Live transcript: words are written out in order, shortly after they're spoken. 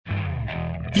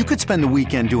You could spend the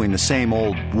weekend doing the same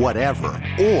old whatever,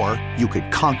 or you could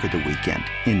conquer the weekend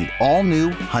in the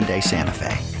all-new Hyundai Santa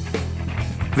Fe.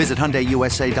 Visit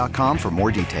HyundaiUSA.com for more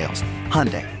details.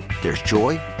 Hyundai, there's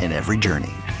joy in every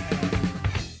journey.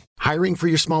 Hiring for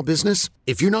your small business?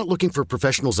 If you're not looking for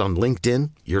professionals on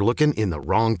LinkedIn, you're looking in the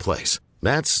wrong place.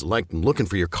 That's like looking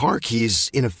for your car keys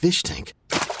in a fish tank.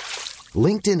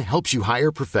 LinkedIn helps you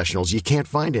hire professionals you can't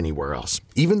find anywhere else,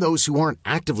 even those who aren't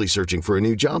actively searching for a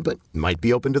new job but might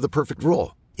be open to the perfect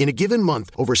role. In a given month,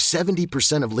 over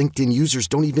 70% of LinkedIn users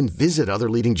don't even visit other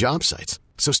leading job sites.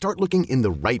 So start looking in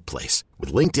the right place.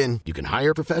 With LinkedIn, you can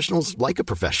hire professionals like a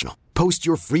professional. Post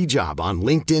your free job on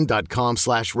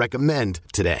linkedin.com/recommend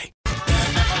today.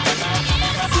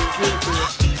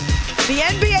 The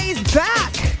NBA is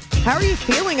back. How are you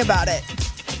feeling about it?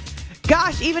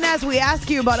 Gosh, even as we ask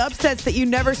you about upsets that you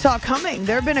never saw coming,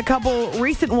 there have been a couple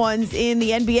recent ones in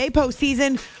the NBA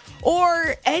postseason.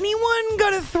 Or anyone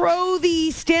going to throw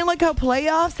the Stanley Cup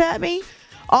playoffs at me?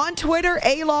 On Twitter,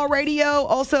 A-Law Radio,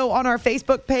 also on our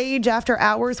Facebook page, After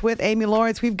Hours with Amy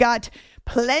Lawrence. We've got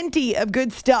plenty of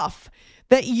good stuff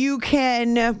that you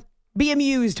can be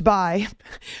amused by.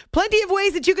 Plenty of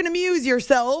ways that you can amuse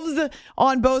yourselves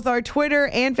on both our Twitter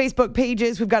and Facebook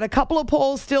pages. We've got a couple of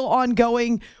polls still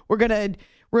ongoing. We're going to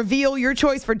reveal your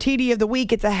choice for TD of the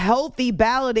week. It's a healthy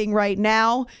balloting right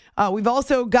now. We've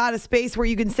also got a space where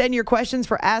you can send your questions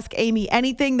for Ask Amy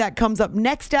Anything. That comes up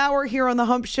next hour here on the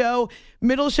Hump Show,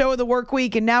 middle show of the work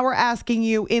week. And now we're asking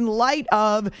you, in light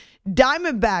of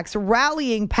Diamondbacks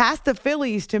rallying past the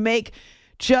Phillies to make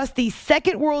just the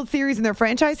second World Series in their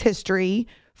franchise history,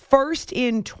 first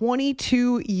in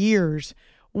 22 years.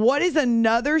 What is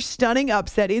another stunning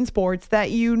upset in sports that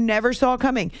you never saw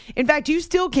coming? In fact, you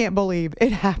still can't believe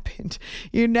it happened.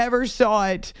 You never saw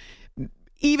it,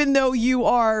 even though you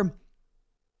are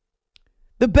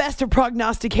the best of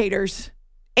prognosticators.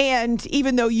 And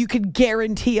even though you could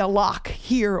guarantee a lock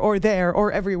here or there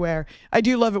or everywhere, I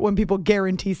do love it when people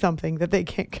guarantee something that they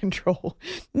can't control.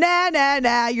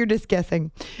 Nah, you're just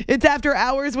guessing. It's After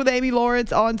Hours with Amy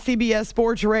Lawrence on CBS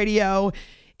Sports Radio.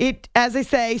 It, as I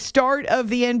say, start of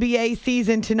the NBA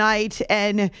season tonight,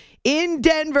 and in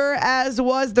Denver, as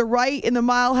was the right in the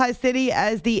Mile High City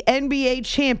as the NBA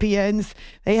champions,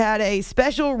 they had a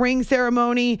special ring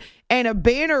ceremony and a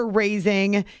banner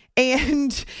raising,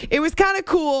 and it was kind of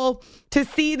cool to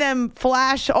see them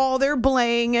flash all their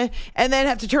bling and then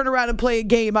have to turn around and play a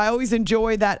game. I always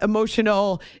enjoy that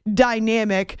emotional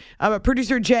dynamic.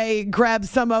 Producer Jay grabbed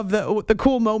some of the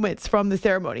cool moments from the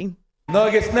ceremony.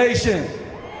 Nuggets Nation.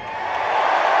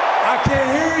 I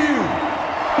can't hear you.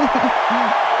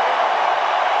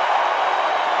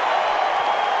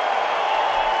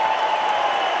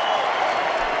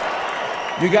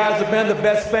 You guys have been the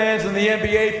best fans in the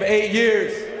NBA for 8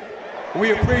 years.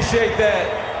 We appreciate that.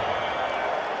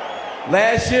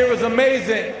 Last year was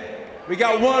amazing. We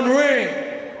got one ring.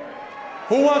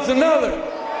 Who wants another?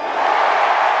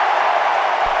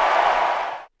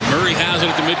 Murray has it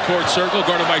at the midcourt circle,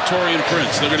 guarded by Taurean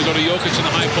Prince. They're going to go to Jokic in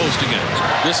the high post again.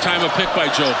 This time a pick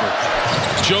by Joker.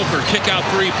 Joker, kick out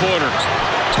three-pointer.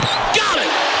 Got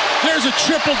it! There's a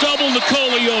triple-double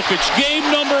Nikola Jokic. Game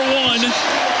number 1,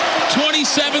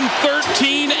 27,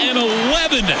 13, and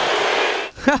 11.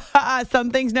 Some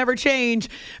things never change.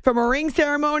 From a ring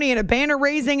ceremony and a banner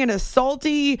raising and a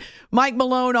salty Mike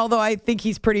Malone, although I think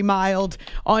he's pretty mild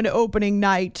on opening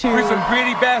night, too. We're some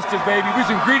greedy bastards, baby. We're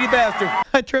some greedy bastards.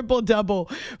 A triple-double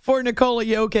for Nikola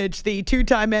Jokic, the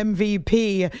two-time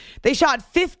MVP. They shot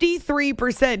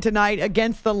 53% tonight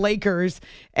against the Lakers,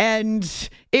 and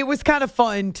it was kind of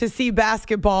fun to see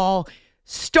basketball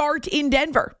start in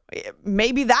Denver.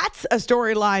 Maybe that's a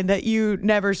storyline that you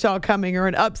never saw coming, or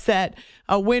an upset,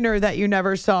 a winner that you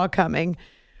never saw coming.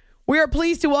 We are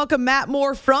pleased to welcome Matt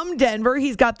Moore from Denver.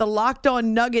 He's got the Locked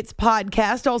On Nuggets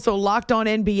podcast, also Locked On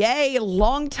NBA,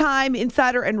 longtime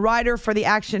insider and writer for the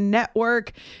Action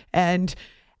Network. And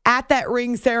at that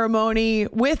ring ceremony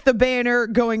with the banner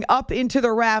going up into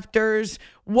the rafters,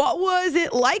 what was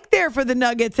it like there for the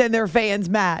Nuggets and their fans,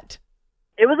 Matt?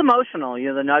 It was emotional. You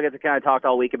know, the Nuggets have kind of talked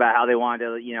all week about how they wanted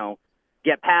to,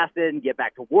 get past it and get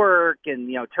back to work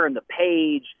and, turn the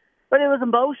page. But it was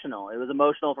emotional. It was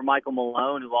emotional for Michael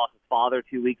Malone, who lost his father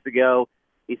 2 weeks ago.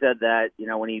 He said that,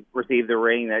 when he received the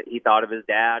ring, that he thought of his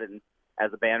dad, and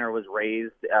as the banner was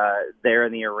raised there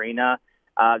in the arena.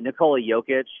 Nikola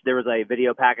Jokic, there was a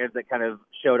video package that kind of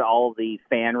showed all of the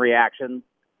fan reactions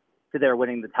to their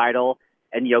winning the title,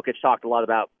 and Jokic talked a lot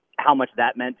about how much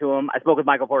that meant to him. I spoke with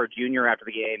Michael Porter Jr. after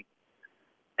the game,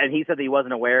 and he said that he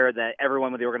wasn't aware that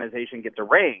everyone with the organization gets a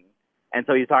ring. And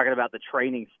so he's talking about the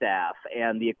training staff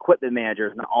and the equipment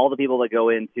managers and all the people that go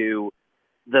into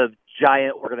the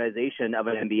giant organization of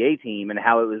an NBA team and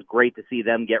how it was great to see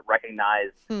them get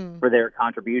recognized for their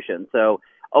contribution. So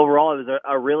overall, it was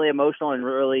a really emotional and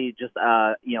really just,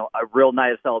 a real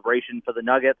night of celebration for the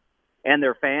Nuggets and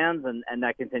their fans, and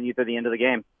that continued through the end of the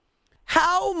game.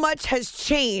 How much has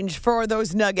changed for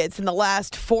those Nuggets in the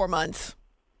last 4 months?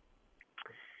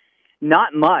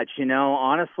 Not much,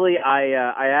 honestly. I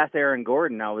asked Aaron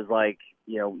Gordon, I was like,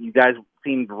 you guys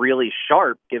seemed really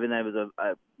sharp given that it was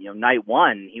a night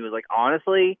one. He was like,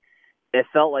 honestly, it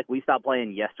felt like we stopped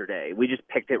playing yesterday. We just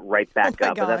picked it right back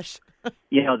up. Gosh. But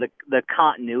that's, the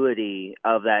continuity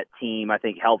of that team, I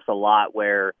think, helps a lot,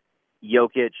 where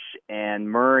Jokic and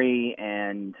Murray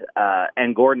and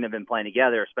Gordon have been playing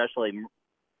together, especially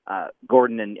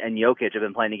Gordon and Jokic have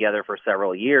been playing together for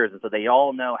several years, and so they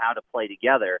all know how to play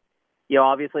together.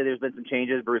 Obviously there's been some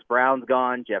changes. Bruce Brown's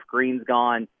gone. Jeff Green's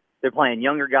gone. They're playing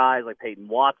younger guys like Peyton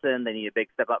Watson. They need a big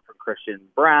step up from Christian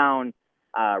Brown.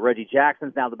 Reggie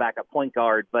Jackson's now the backup point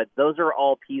guard. But those are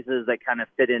all pieces that kind of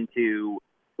fit into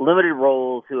limited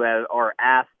roles who are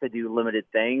asked to do limited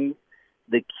things.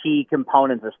 The key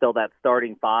components are still that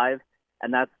starting five,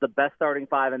 and that's the best starting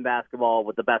five in basketball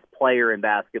with the best player in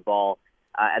basketball,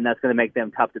 and that's going to make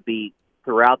them tough to beat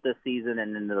throughout this season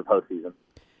and into the postseason.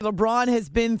 LeBron has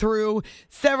been through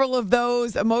several of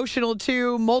those, emotional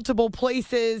too, multiple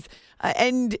places,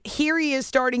 and here he is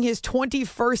starting his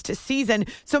 21st season.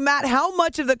 So, Matt, how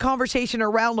much of the conversation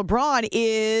around LeBron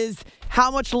is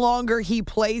how much longer he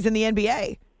plays in the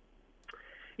NBA?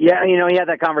 Yeah, he had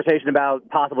that conversation about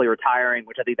possibly retiring,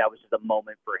 which I think that was just a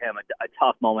moment for him, a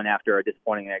tough moment after a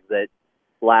disappointing exit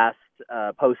last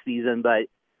postseason. But,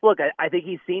 look, I think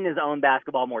he's seen his own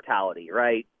basketball mortality,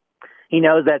 right? He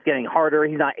knows that's getting harder.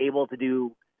 He's not able to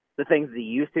do the things that he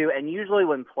used to. And usually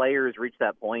when players reach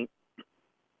that point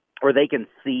where they can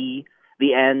see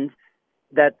the end,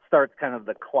 that starts kind of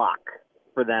the clock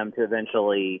for them to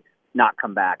eventually not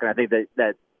come back. And I think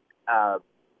that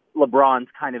LeBron's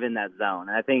kind of in that zone.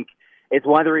 And I think it's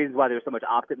one of the reasons why there's so much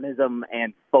optimism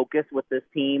and focus with this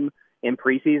team in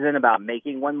preseason about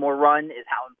making one more run, is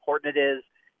how important it is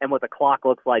and what the clock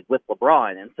looks like with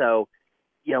LeBron. And so,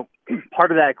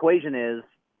 part of that equation is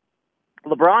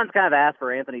LeBron's kind of asked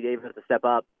for Anthony Davis to step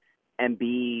up and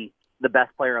be the best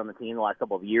player on the team the last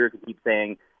couple of years. He keeps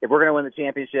saying, if we're going to win the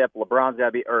championship, LeBron's got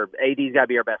to be, or AD's got to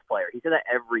be our best player. He said that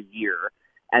every year,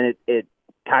 and it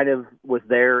kind of was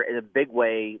there in a big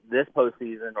way this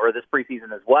postseason or this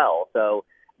preseason as well. So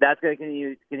that's going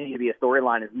to continue to be a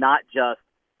storyline, is not just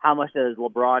how much does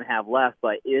LeBron have left,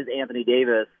 but is Anthony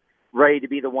Davis ready to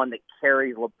be the one that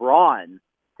carries LeBron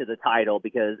to the title,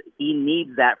 because he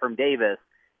needs that from Davis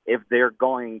if they're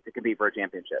going to compete for a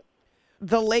championship.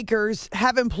 The Lakers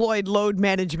have employed load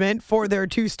management for their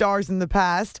two stars in the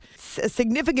past. It's a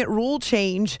significant rule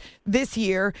change this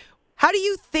year. How do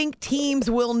you think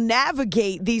teams will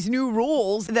navigate these new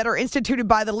rules that are instituted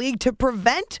by the league to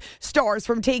prevent stars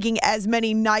from taking as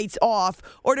many nights off,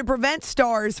 or to prevent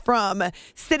stars from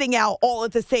sitting out all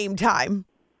at the same time?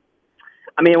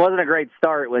 I mean, it wasn't a great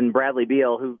start when Bradley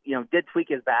Beal, who, did tweak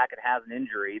his back and has an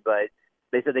injury, but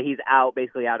they said that he's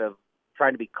basically out of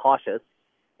trying to be cautious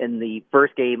in the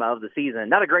first game of the season.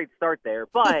 Not a great start there,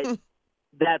 but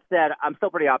that said, I'm still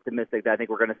pretty optimistic that I think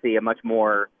we're going to see a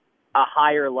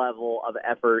higher level of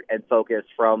effort and focus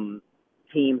from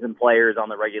teams and players on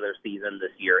the regular season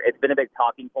this year. It's been a big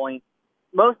talking point.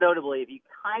 Most notably, if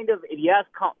you ask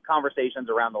conversations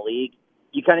around the league,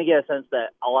 you kind of get a sense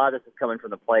that a lot of this is coming from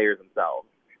the players themselves,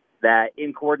 that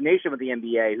in coordination with the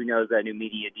NBA, who knows that a new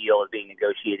media deal is being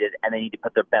negotiated and they need to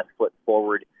put their best foot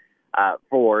forward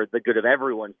for the good of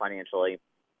everyone financially.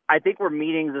 I think we're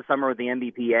meeting this summer with the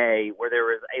NBPA where there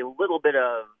was a little bit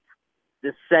of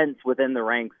this sense within the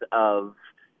ranks of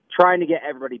trying to get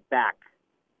everybody back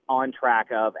on track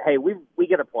of, hey, we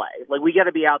got to play. Like, we got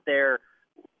to be out there.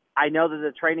 I know that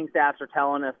the training staffs are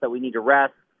telling us that we need to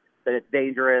rest, that it's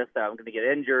dangerous, that I'm going to get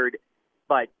injured,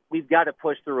 but we've got to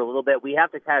push through a little bit. We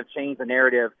have to kind of change the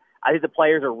narrative. I think the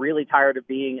players are really tired of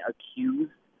being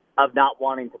accused of not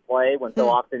wanting to play when so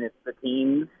often it's the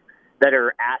teams that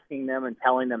are asking them and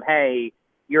telling them, hey,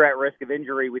 you're at risk of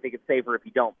injury. We think it's safer if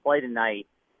you don't play tonight.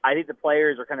 I think the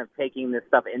players are kind of taking this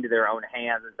stuff into their own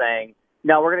hands and saying,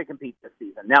 no, we're going to compete this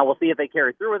season. Now, we'll see if they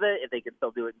carry through with it, if they can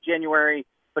still do it in January.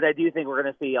 But I do think we're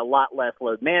going to see a lot less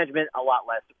load management, a lot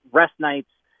less rest nights.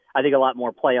 I think a lot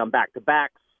more play on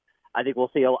back-to-backs. I think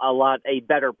we'll see a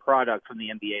better product from the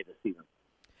NBA this season.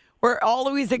 We're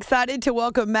always excited to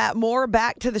welcome Matt Moore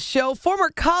back to the show.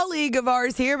 Former colleague of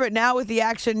ours here, but now with the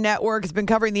Action Network, has been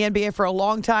covering the NBA for a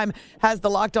long time, has the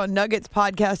Locked On Nuggets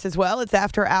podcast as well. It's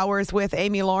After Hours with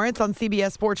Amy Lawrence on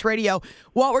CBS Sports Radio.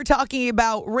 While we're talking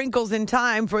about wrinkles in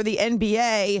time for the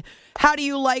NBA, how do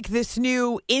you like this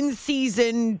new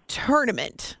in-season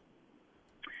tournament?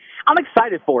 I'm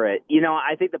excited for it. You know,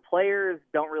 I think the players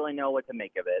don't really know what to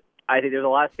make of it. I think there's a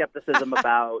lot of skepticism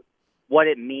about what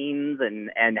it means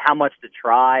and how much to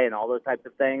try and all those types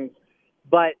of things.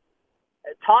 But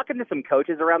talking to some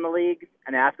coaches around the league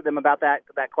and asking them about that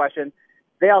question,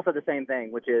 they all said the same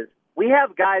thing, which is we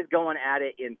have guys going at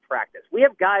it in practice. We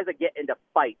have guys that get into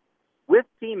fights with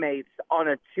teammates on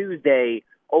a Tuesday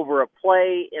over a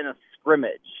play in a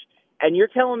scrimmage. And you're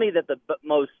telling me that the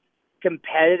most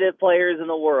competitive players in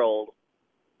the world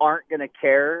aren't going to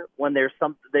care when there's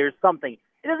something.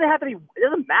 It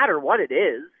doesn't matter what it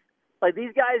is. Like,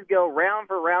 these guys go round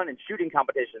for round in shooting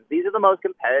competitions. These are the most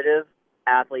competitive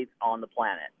athletes on the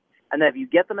planet. And if you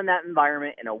get them in that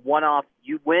environment in a one-off,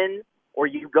 you win or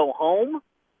you go home,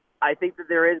 I think that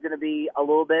there is going to be a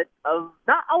little bit of,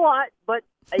 not a lot, but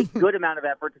a good amount of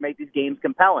effort to make these games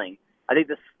compelling. I think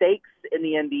the stakes in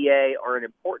the NBA are an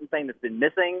important thing that's been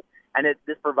missing, and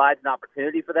this provides an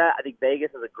opportunity for that. I think Vegas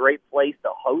is a great place to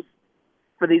host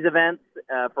for these events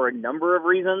for a number of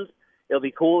reasons. It'll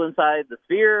be cool inside the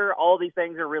Sphere. All these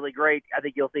things are really great. I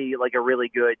think you'll see like a really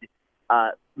good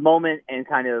moment and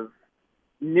kind of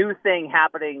new thing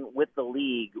happening with the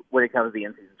league when it comes to the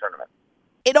in-season tournament.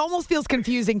 It almost feels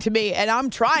confusing to me, and I'm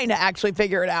trying to actually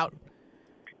figure it out.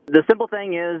 The simple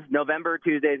thing is November,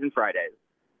 Tuesdays, and Fridays.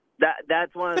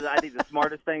 That's one of the, I think, the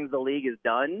smartest things the league has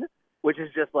done, which is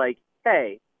just like,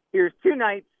 hey, here's 2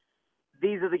 nights.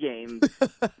 These are the games.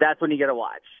 That's when you get to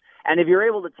watch. And if you're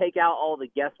able to take out all the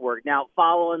guesswork, now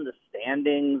following the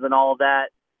standings and all of that,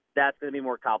 that's going to be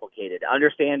more complicated.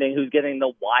 Understanding who's getting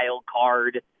the wild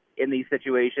card in these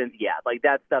situations, yeah, like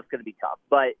that stuff's going to be tough.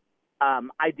 But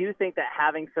I do think that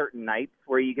having certain nights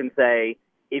where you can say,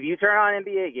 if you turn on an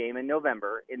NBA game in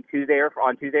November on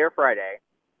Tuesday or Friday,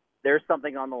 there's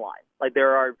something on the line. Like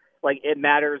it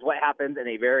matters what happens in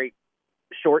a very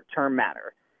short-term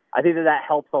manner. I think that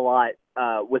helps a lot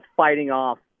with fighting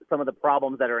off some of the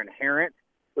problems that are inherent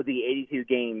with the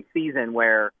 82-game season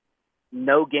where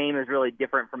no game is really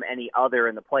different from any other,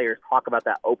 and the players talk about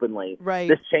that openly. Right.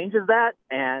 This changes that,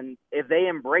 and if they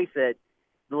embrace it,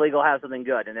 the league will have something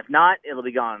good. And if not, it'll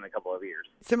be gone in a couple of years.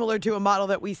 Similar to a model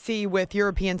that we see with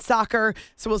European soccer.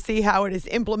 So we'll see how it is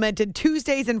implemented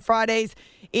Tuesdays and Fridays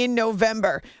in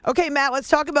November. Okay, Matt, let's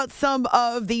talk about some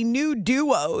of the new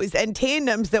duos and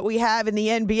tandems that we have in the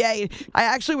NBA. I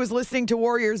actually was listening to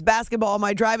Warriors basketball on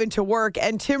my drive into work,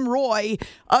 and Tim Roy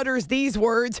utters these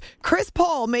words: Chris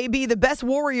Paul may be the best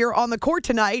Warrior on the court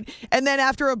tonight. And then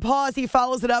after a pause, he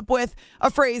follows it up with a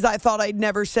phrase I thought I'd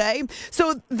never say.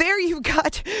 So there you've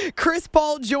got Chris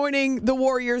Paul joining the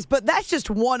Warriors, but that's just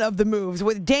one of the moves.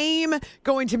 With Dame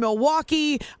going to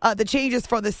Milwaukee, the changes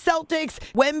for the Celtics,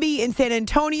 Wemby in San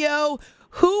Antonio.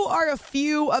 Who are a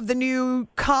few of the new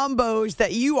combos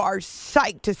that you are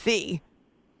psyched to see?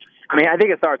 I mean, I think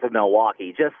it starts with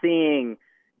Milwaukee. Just seeing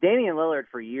Damian Lillard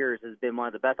for years has been one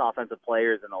of the best offensive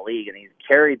players in the league, and he's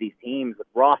carried these teams with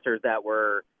rosters that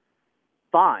were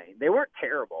fine. They weren't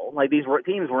terrible. Like, these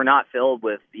teams were not filled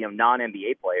with,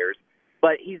 non-NBA players.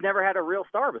 But he's never had a real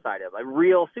star beside him, a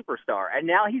real superstar. And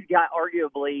now he's got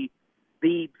arguably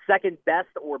the second best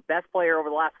or best player over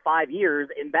the last 5 years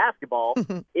in basketball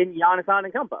in Giannis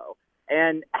Antetokounmpo.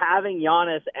 And having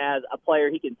Giannis as a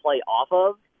player he can play off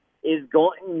of is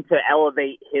going to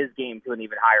elevate his game to an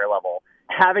even higher level.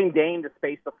 Having Dame to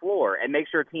space the floor and make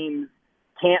sure teams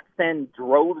can't send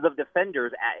droves of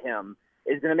defenders at him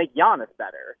is going to make Giannis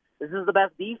better. This is the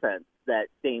best defense that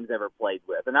Dame's ever played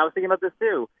with. And I was thinking about this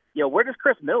too. Where does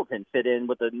Chris Middleton fit in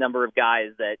with the number of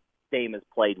guys that Dame has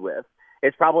played with?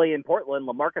 It's probably in Portland,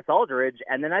 LaMarcus Aldridge,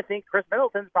 and then I think Chris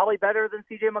Middleton's probably better than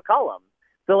C.J. McCollum.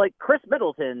 So, like, Chris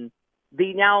Middleton,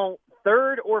 the now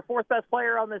third or fourth best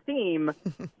player on the team,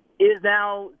 is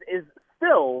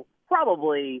still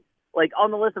probably like on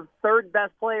the list of third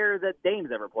best player that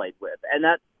Dame's ever played with, and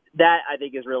that I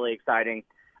think is really exciting.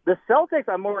 The Celtics,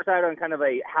 I'm more excited on kind of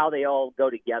a how they all go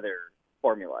together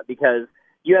formula, because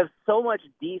you have so much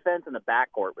defense in the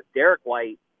backcourt with Derek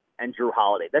White and Drew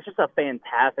Holiday. That's just a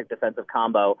fantastic defensive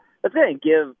combo that's going to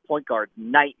give point guards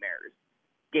nightmares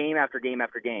game after game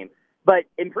after game. But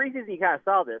in preseason, you kind of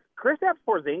saw this. Kristaps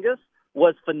Porzingis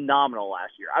was phenomenal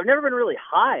last year. I've never been really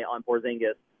high on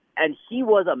Porzingis, and he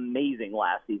was amazing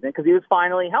last season because he was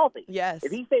finally healthy. Yes.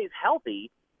 If he stays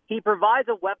healthy, he provides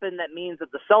a weapon that means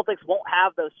that the Celtics won't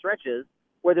have those stretches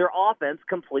where their offense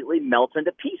completely melts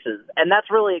into pieces. And that's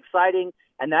really exciting,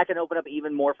 and that can open up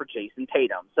even more for Jason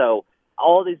Tatum. So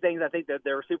all these things, I think that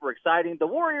they're super exciting. The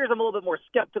Warriors I'm a little bit more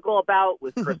skeptical about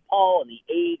with Chris Paul and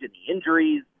the age and the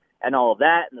injuries and all of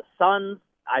that. And the Suns,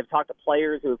 I've talked to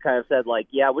players who have kind of said, like,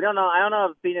 yeah, we don't know. I don't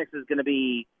know if Phoenix is going to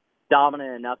be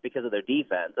dominant enough because of their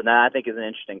defense. And that, I think, is an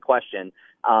interesting question.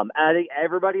 And I think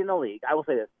everybody in the league, I will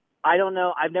say this, I don't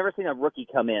know. I've never seen a rookie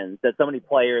come in that so many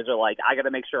players are like, I got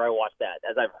to make sure I watch that,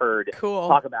 as I've heard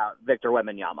talk about Victor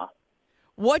Wembanyama.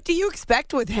 What do you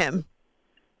expect with him?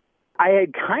 I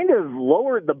had kind of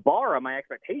lowered the bar on my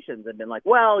expectations and been like,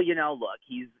 well, look,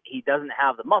 he doesn't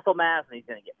have the muscle mass and he's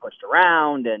going to get pushed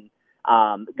around and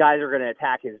guys are going to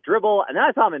attack his dribble. And then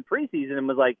I saw him in preseason and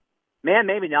was like, man,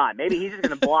 maybe not. Maybe he's just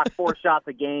going to block 4 shots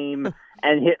a game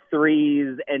and hit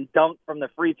threes and dunk from the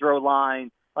free throw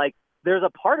line. Like, there's a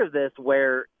part of this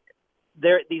where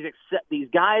these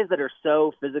guys that are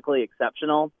so physically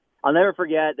exceptional. I'll never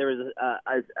forget there was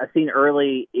a scene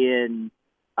early in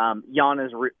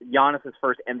Giannis's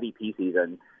first MVP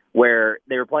season where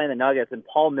they were playing the Nuggets and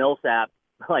Paul Millsap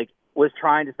was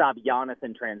trying to stop Giannis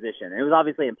in transition. And it was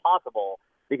obviously impossible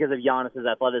because of Giannis's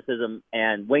athleticism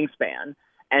and wingspan.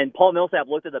 And Paul Millsap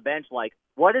looked at the bench like,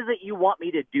 what is it you want me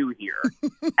to do here?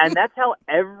 And that's how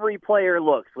every player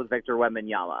looks with Victor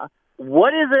Wembanyama.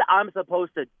 What is it I'm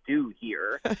supposed to do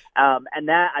here? And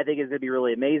that, I think, is going to be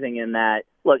really amazing in that,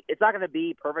 look, it's not going to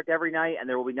be perfect every night, and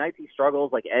there will be nights he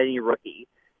struggles like any rookie.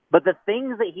 But the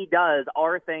things that he does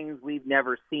are things we've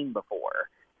never seen before.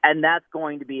 And that's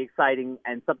going to be exciting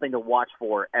and something to watch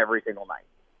for every single night.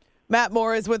 Matt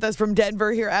Moore is with us from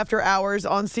Denver here after hours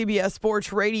on CBS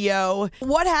Sports Radio.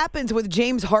 What happens with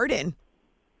James Harden?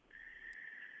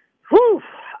 Whew.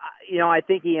 I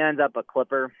think he ends up a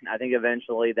Clipper. I think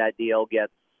eventually that deal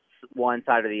gets one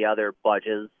side or the other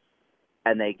budges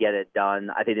and they get it done.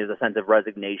 I think there's a sense of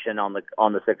resignation on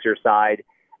the Sixers side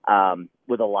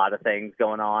with a lot of things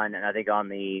going on. And I think on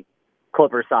the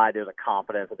Clipper side, there's a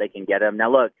confidence that they can get him.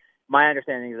 Now, look, my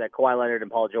understanding is that Kawhi Leonard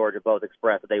and Paul George have both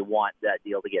expressed that they want that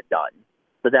deal to get done.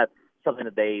 So that's something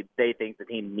that they think the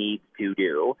team needs to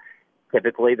do.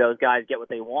 Typically, those guys get what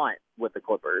they want with the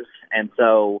Clippers. And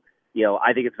so,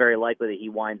 I think it's very likely that he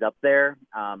winds up there.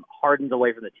 Harden's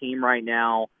away from the team right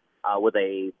now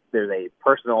there's a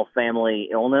personal family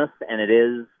illness, and it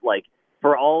is like,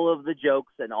 for all of the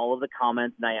jokes and all of the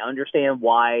comments, and I understand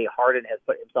why Harden has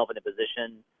put himself in a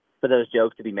position for those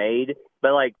jokes to be made,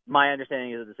 but my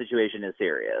understanding is that the situation is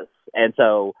serious. And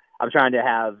so I'm trying to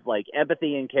have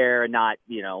empathy and care and not,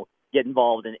 get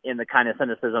involved in the kind of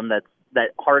cynicism that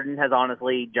Harden has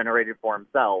honestly generated for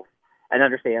himself, and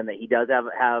understand that he does have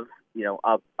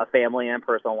a family and a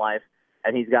personal life,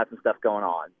 and he's got some stuff going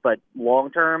on. But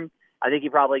long term, I think he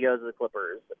probably goes to the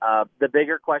Clippers. The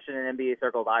bigger question in NBA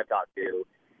circles I've talked to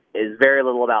is very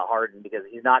little about Harden, because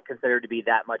he's not considered to be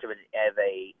that much of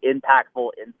a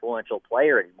impactful, influential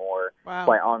player anymore. Wow.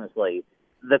 Quite honestly,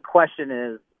 the question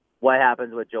is what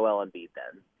happens with Joel Embiid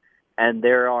then? And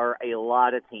there are a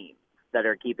lot of teams that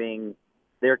are keeping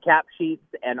their cap sheets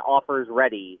and offers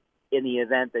ready in the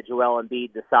event that Joel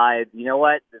Embiid decides, you know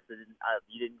what, this is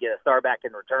you didn't get a star back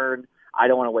in return. I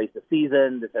don't want to waste a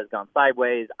season. This has gone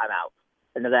sideways. I'm out.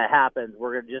 And if that happens,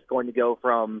 we're just going to go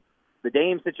from the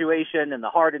Dame situation and the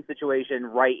Harden situation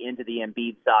right into the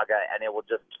Embiid saga, and it will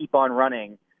just keep on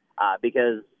running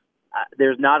because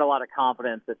there's not a lot of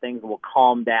confidence that things will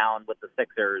calm down with the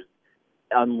Sixers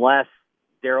unless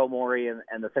Daryl Morey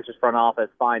and the Sixers front office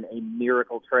find a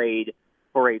miracle trade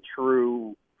for a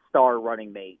true star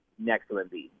running mate next to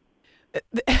Embiid.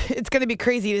 It's going to be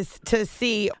crazy to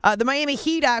see. The Miami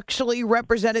Heat actually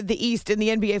represented the East in the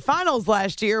NBA Finals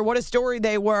last year. What a story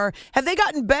they were. Have they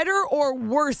gotten better or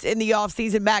worse in the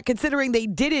offseason, Matt, considering they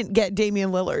didn't get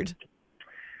Damian Lillard?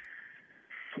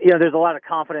 There's a lot of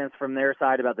confidence from their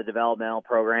side about the developmental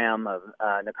program of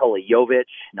Nikola Jovic,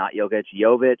 not Jokic,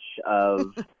 Jovic,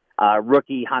 of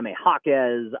rookie Jaime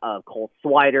Jaquez, of Cole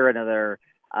Swider, another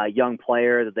young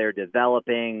player that they're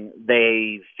developing.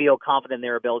 They feel confident in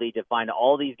their ability to find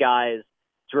all these guys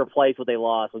to replace what they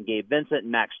lost when Gabe Vincent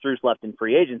and Max Strus left in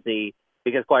free agency,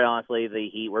 because quite honestly, the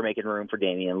Heat were making room for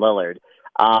Damian Lillard.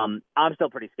 I'm still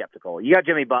pretty skeptical. You got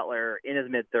Jimmy Butler in his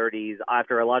mid-30s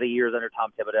after a lot of years under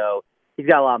Tom Thibodeau. He's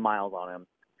got a lot of miles on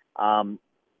him.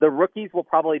 The rookies will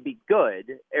probably be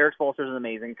good. Eric Spoelstra's an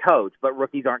amazing coach, but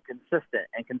rookies aren't consistent,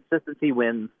 and consistency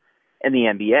wins in the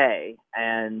NBA.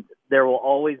 And there will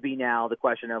always be now the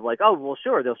question of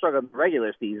sure, they'll struggle in the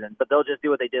regular season, but they'll just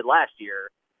do what they did last year.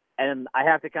 And I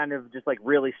have to kind of just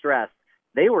really stress,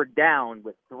 they were down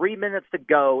with 3 minutes to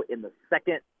go in the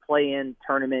second play-in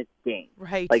tournament game.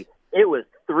 Right. It was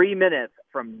 3 minutes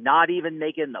from not even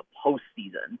making the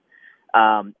postseason.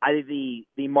 I think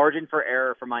the margin for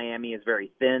error for Miami is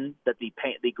very thin, that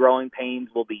the growing pains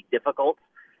will be difficult.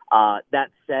 That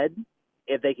said,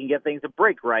 if they can get things to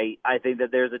break right, I think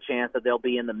that there's a chance that they'll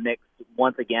be in the mix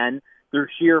once again through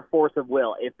sheer force of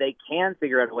will. If they can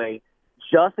figure out a way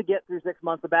just to get through 6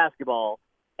 months of basketball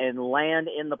and land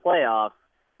in the playoffs,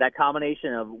 that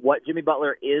combination of what Jimmy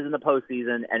Butler is in the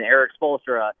postseason and Eric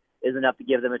Spoelstra is enough to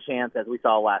give them a chance, as we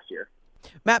saw last year.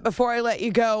 Matt, before I let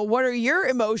you go, what are your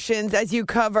emotions as you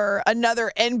cover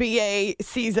another NBA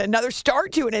season, another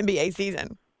start to an NBA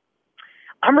season?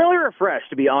 I'm really refreshed,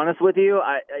 to be honest with you.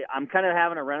 I'm kind of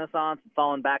having a renaissance and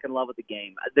falling back in love with the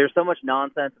game. There's so much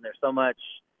nonsense and there's so much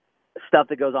stuff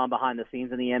that goes on behind the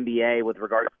scenes in the NBA with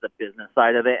regards to the business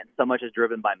side of it, and so much is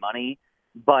driven by money.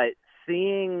 But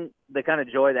seeing the kind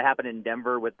of joy that happened in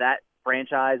Denver with that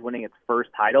franchise winning its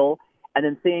first title, and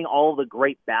then seeing all the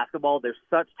great basketball, there's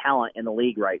such talent in the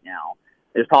league right now.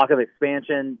 There's talk of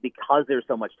expansion because there's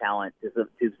so much talent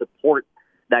to support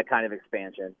that kind of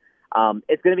expansion.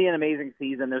 It's going to be an amazing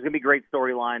season. There's going to be great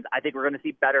storylines. I think we're going to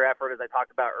see better effort, as I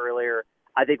talked about earlier.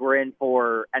 I think we're in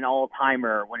for an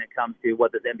all-timer when it comes to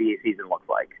what this NBA season looks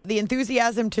like. The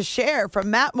enthusiasm to share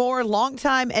from Matt Moore,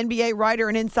 longtime NBA writer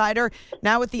and insider,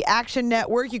 now with the Action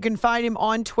Network. You can find him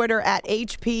on Twitter at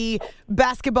HP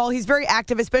Basketball. He's very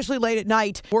active, especially late at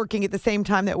night, working at the same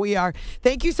time that we are.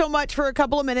 Thank you so much for a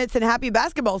couple of minutes, and happy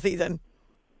basketball season.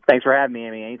 Thanks for having me,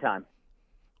 Amy. Anytime.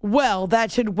 Well,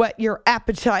 that should whet your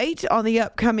appetite on the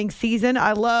upcoming season.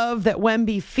 I love that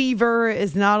Wemby fever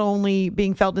is not only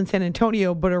being felt in San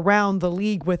Antonio, but around the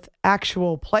league with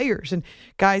actual players and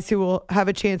guys who will have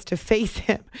a chance to face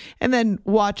him and then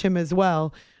watch him as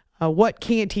well. What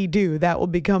can't he do? That will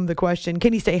become the question.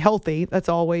 Can he stay healthy? That's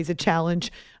always a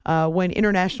challenge when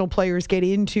international players get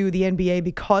into the NBA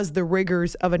because the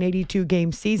rigors of an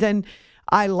 82-game season.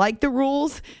 I like the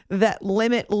rules that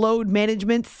limit load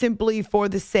management simply for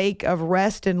the sake of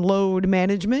rest and load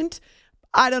management.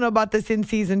 I don't know about this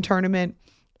in-season tournament.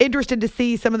 Interested to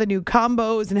see some of the new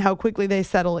combos and how quickly they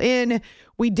settle in.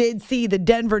 We did see the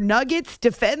Denver Nuggets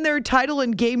defend their title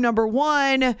in game number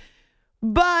 1.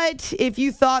 But if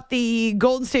you thought the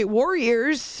Golden State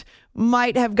Warriors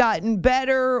might have gotten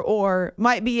better or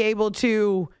might be able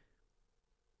to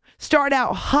start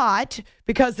out hot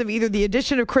because of either the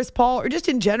addition of Chris Paul or just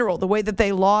in general, the way that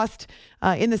they lost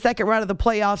in the second round of the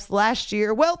playoffs last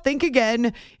year, well, think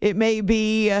again. It may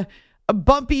be a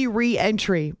bumpy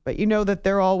re-entry, but you know that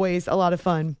they're always a lot of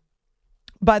fun.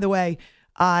 By the way,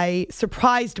 I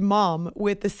surprised Mom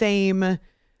with the same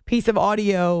piece of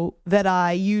audio that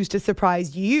I used to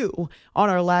surprise you on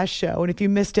our last show. And if you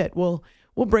missed it, we'll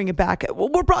bring it back. We'll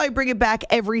probably bring it back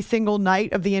every single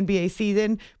night of the NBA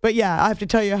season. But yeah, I have to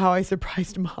tell you how I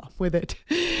surprised Mom with it.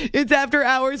 It's After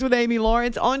Hours with Amy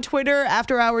Lawrence. On Twitter,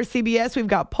 After Hours CBS, we've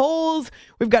got polls.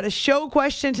 We've got a show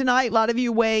question tonight. A lot of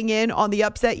you weighing in on the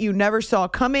upset you never saw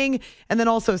coming. And then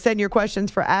also send your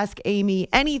questions for Ask Amy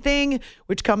Anything,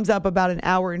 which comes up about an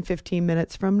hour and 15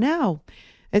 minutes from now.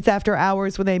 It's After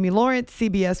Hours with Amy Lawrence,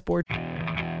 CBS Sports.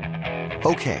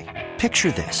 Okay,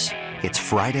 picture this. It's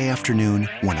Friday afternoon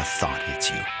when a thought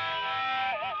hits you.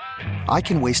 I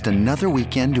can waste another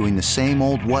weekend doing the same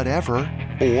old whatever,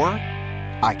 or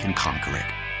I can conquer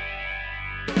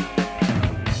it.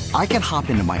 I can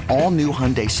hop into my all-new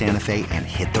Hyundai Santa Fe and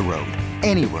hit the road.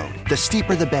 Any road. The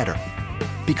steeper, the better.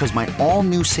 Because my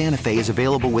all-new Santa Fe is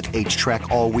available with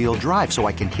H-Track all-wheel drive, so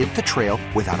I can hit the trail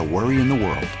without a worry in the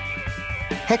world.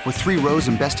 Heck, with 3 rows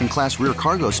and best-in-class rear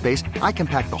cargo space, I can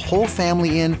pack the whole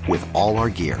family in with all our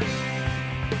gear.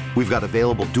 We've got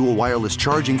available dual wireless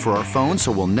charging for our phones,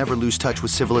 so we'll never lose touch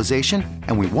with civilization,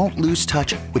 and we won't lose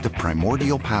touch with the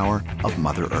primordial power of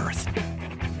Mother Earth.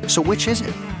 So which is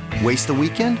it? Waste the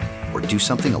weekend or do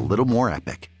something a little more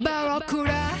epic?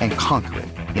 And conquer it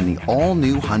in the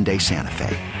all-new Hyundai Santa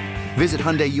Fe. Visit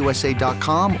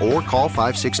HyundaiUSA.com or call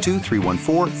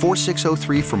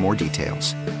 562-314-4603 for more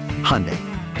details. Hyundai,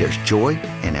 there's joy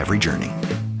in every journey.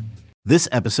 This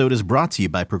episode is brought to you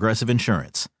by Progressive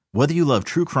Insurance. Whether you love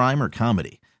true crime or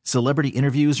comedy, celebrity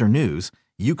interviews or news,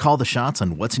 you call the shots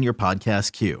on what's in your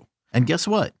podcast queue. And guess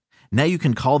what? Now you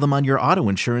can call them on your auto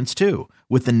insurance too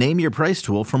with the Name Your Price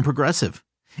tool from Progressive.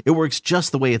 It works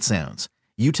just the way it sounds.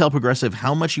 You tell Progressive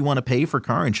how much you want to pay for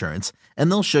car insurance, and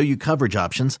they'll show you coverage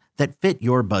options that fit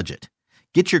your budget.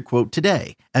 Get your quote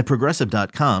today at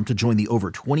Progressive.com to join the over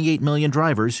 28 million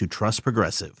drivers who trust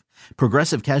Progressive.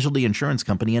 Progressive Casualty Insurance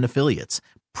Company and Affiliates.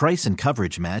 Price and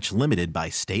coverage match limited by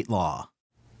state law.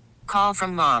 Call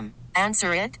from mom.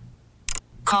 Answer it.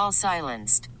 Call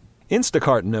silenced.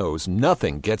 Instacart knows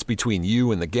nothing gets between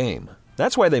you and the game.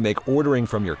 That's why they make ordering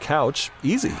from your couch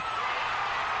easy.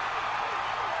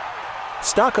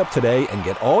 Stock up today and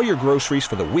get all your groceries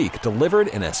for the week delivered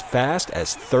in as fast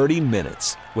as 30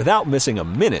 minutes without missing a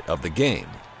minute of the game.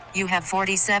 You have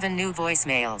 47 new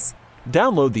voicemails.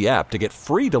 Download the app to get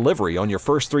free delivery on your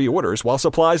first 3 orders while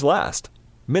supplies last.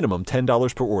 Minimum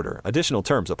 $10 per order. Additional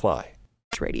terms apply.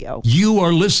 Radio. You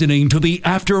are listening to the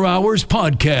After Hours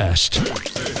Podcast.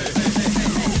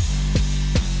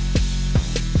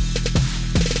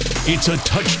 It's a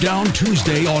Touchdown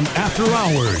Tuesday on After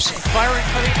Hours. Firing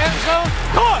for the end zone.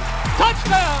 Caught!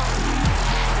 Touchdown!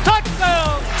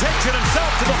 Touchdown! Takes it himself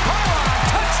to the pylon.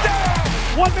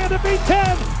 Touchdown! One man to beat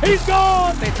 10. He's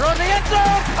gone. They throw to the end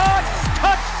zone. Caught!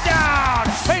 Touchdown!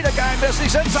 Hey, the guy missed.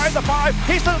 He's inside the 5.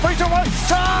 He's to the 3-2-1.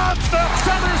 Touchdown!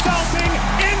 Somersaulting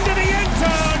into the end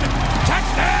zone.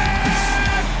 Touchdown!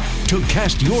 To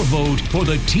cast your vote for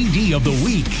the TD of the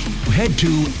week, head to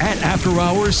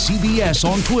 @AfterHoursCBS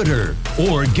on Twitter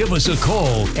or give us a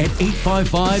call at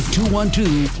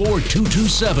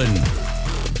 855-212-4227.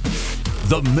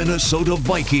 The Minnesota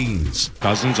Vikings.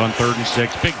 Cousins on 3rd and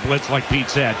 6. Big blitz like Pete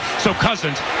said. So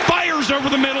Cousins fires over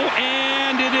the middle,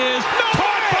 and it is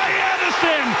caught by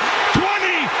Addison.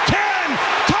 20-10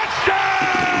 touchdown!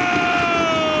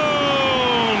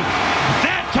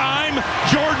 That time,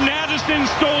 Jordan Addison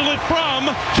stole it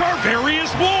from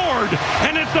Charvarius Ward.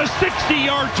 And it's a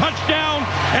 60-yard touchdown,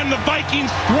 and the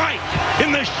Vikings strike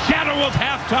in the shadow of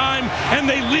halftime, and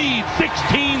they lead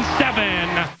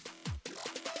 16-7.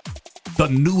 The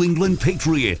New England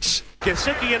Patriots.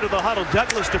 Gesicki into the huddle.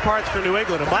 Douglas departs for New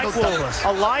England. And Mike will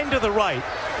align to the right,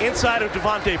 inside of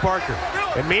Devontae Parker.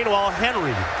 And meanwhile,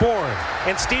 Henry, Bourne,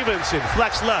 and Stevenson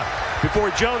flex left before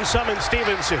Jones summons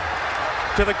Stevenson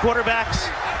to the quarterback's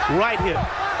right hip.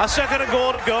 A second and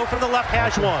goal to go from the left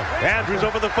hash one. Andrews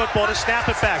over the football to snap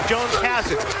it back. Jones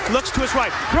has it. Looks to his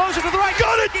right. Throws it to the right.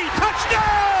 Got it!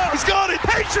 Touchdown! He's got it!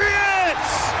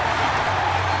 Patriots!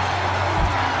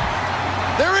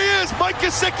 There he is, Mike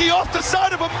Gesicki off the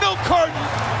side of a milk carton,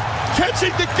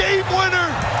 catching the game winner.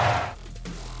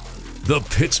 The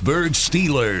Pittsburgh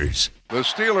Steelers. The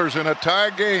Steelers in a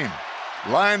tie game.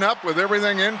 Line up with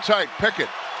everything in tight. Pickett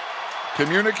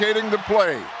communicating the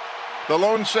play. The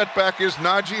lone setback is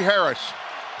Najee Harris.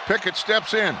 Pickett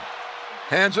steps in,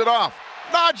 hands it off.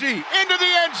 Najee into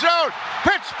the end zone.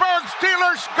 Pittsburgh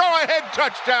Steelers go-ahead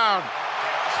touchdown.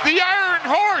 The Iron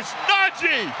Horse,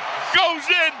 Najee, goes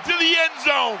into the end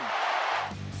zone.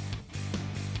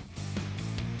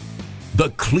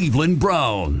 The Cleveland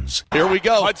Browns. Here we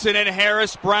go. Hudson and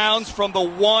Harris, Browns from the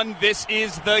 1. This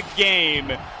is the game.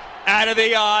 Out of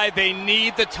the eye, they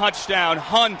need the touchdown.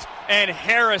 Hunt and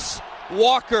Harris.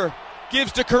 Walker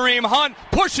gives to Kareem Hunt.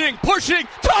 Pushing,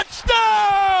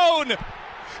 touchdown!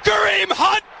 Kareem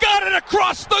Hunt got it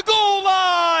across the goal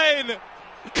line!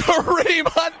 Kareem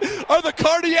Hunt, are the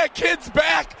Cardiac Kids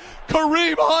back?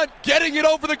 Kareem Hunt getting it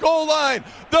over the goal line.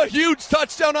 The huge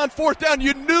touchdown on 4th down.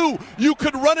 You knew you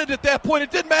could run it at that point.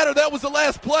 It didn't matter. That was the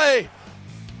last play.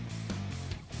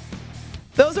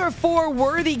 Those are 4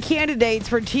 worthy candidates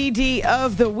for TD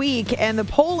of the week, and the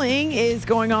polling is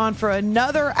going on for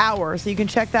another hour, so you can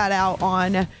check that out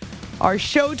on our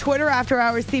show Twitter, After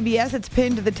Hours CBS. It's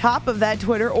pinned to the top of that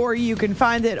Twitter, or you can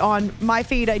find it on my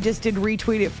feed. I just did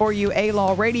retweet it for you,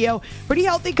 A-Law Radio. Pretty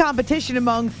healthy competition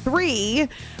among 3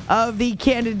 of the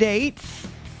candidates.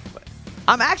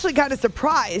 I'm actually kind of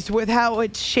surprised with how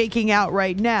it's shaking out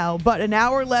right now, but an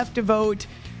hour left to vote.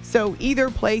 So either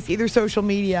place, either social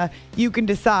media, you can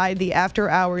decide the After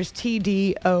Hours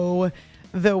TDO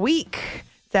the week.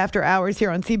 It's After Hours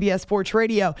here on CBS Sports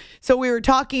Radio. So we were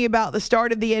talking about the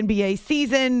start of the NBA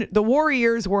season. The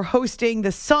Warriors were hosting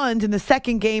the Suns in the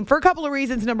second game for a couple of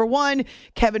reasons. Number one,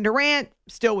 Kevin Durant,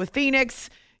 still with Phoenix,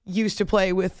 used to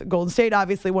play with Golden State,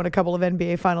 obviously won a couple of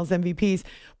NBA Finals MVPs,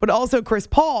 but also Chris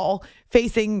Paul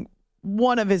facing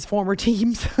one of his former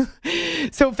teams.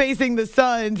 So facing the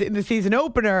Suns in the season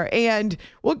opener. And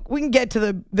we can get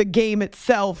to the game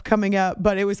itself coming up,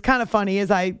 but it was kind of funny. As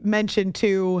I mentioned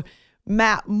to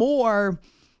Matt Moore,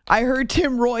 I heard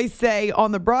Tim Royce say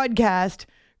on the broadcast,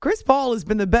 Chris Paul has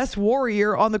been the best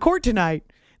Warrior on the court tonight.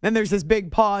 Then there's this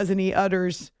big pause and he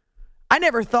utters, I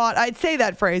never thought I'd say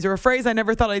that phrase, or a phrase I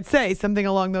never thought I'd say, something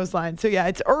along those lines. So yeah,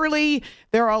 it's early.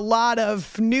 There are a lot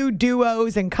of new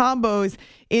duos and combos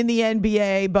in the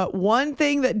NBA, but one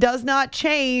thing that does not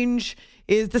change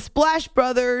is the Splash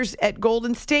Brothers at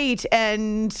Golden State.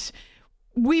 And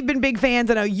we've been big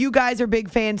fans. I know you guys are big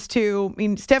fans too. I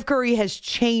mean, Steph Curry has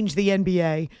changed the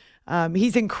NBA.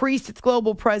 He's increased its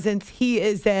global presence. He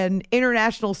is an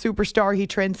international superstar. He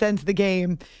transcends the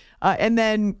game. And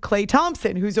then Klay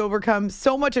Thompson, who's overcome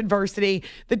so much adversity.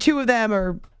 The two of them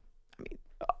are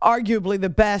arguably the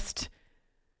best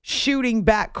shooting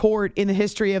backcourt in the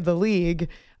history of the league.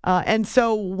 And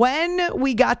so when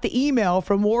we got the email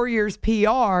from Warriors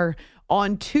PR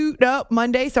on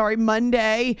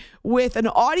Monday with an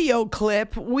audio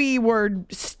clip, we were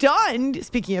stunned,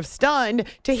 speaking of stunned,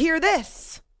 to hear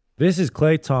this. This is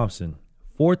Klay Thompson,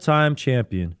 4-time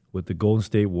champion with the Golden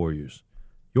State Warriors.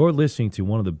 You're listening to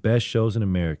one of the best shows in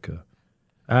America,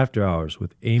 After Hours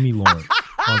with Amy Lawrence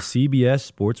on CBS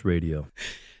Sports Radio.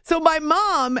 So my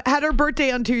mom had her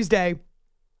birthday on Tuesday,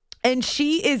 and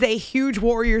she is a huge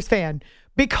Warriors fan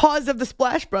because of the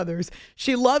Splash Brothers.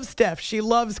 She loves Steph. She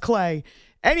loves Klay.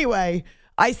 Anyway,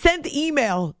 I sent the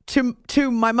email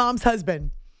to my mom's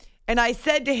husband, and I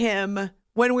said to him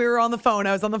when we were on the phone,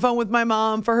 I was on the phone with my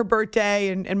mom for her birthday,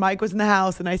 and Mike was in the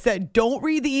house, and I said, don't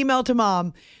read the email to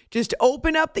mom. Just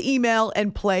open up the email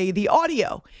and play the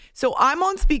audio. So I'm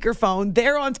on speakerphone.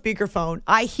 They're on speakerphone.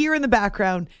 I hear in the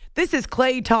background, this is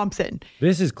Klay Thompson.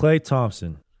 This is Klay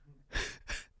Thompson.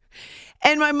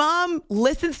 And my mom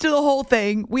listens to the whole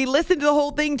thing. We listen to the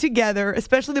whole thing together,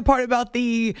 especially the part about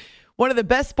one of the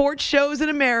best sports shows in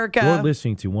America. You're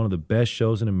listening to one of the best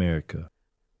shows in America.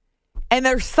 And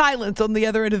there's silence on the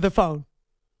other end of the phone.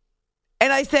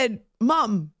 And I said,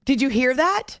 Mom, did you hear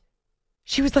that?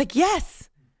 She was like, yes.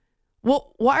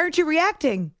 Well, why aren't you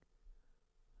reacting?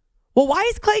 Well, why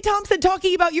is Klay Thompson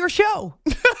talking about your show?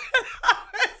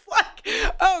 It's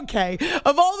like, okay,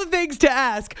 of all the things to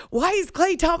ask, why is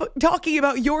Klay talking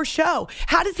about your show?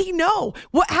 How does he know?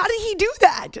 How did he do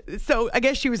that? So I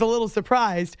guess she was a little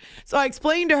surprised. So I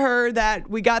explained to her that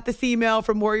we got this email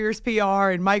from Warriors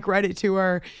PR and Mike read it to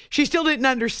her. She still didn't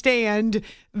understand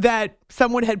that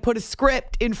someone had put a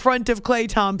script in front of Klay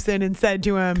Thompson and said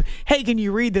to him, hey, can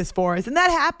you read this for us? And that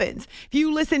happens. If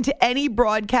you listen to any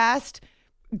broadcast,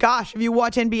 gosh, if you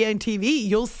watch NBA and TV,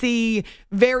 you'll see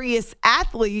various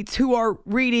athletes who are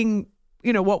reading,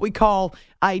 what we call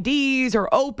IDs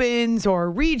or opens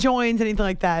or rejoins, anything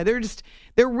like that.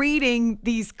 They're reading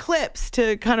these clips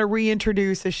to kind of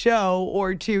reintroduce a show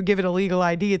or to give it a legal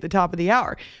ID at the top of the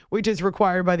hour, which is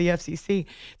required by the FCC.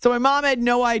 So my mom had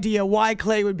no idea why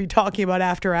Klay would be talking about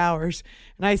After Hours.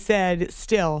 And I said,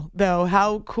 still, though,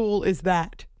 how cool is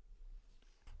that?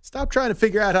 Stop trying to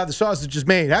figure out how the sausage is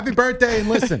made. Happy birthday and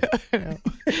listen.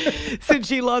 Since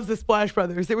she loves the Splash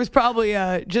Brothers, it was probably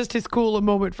just as cool a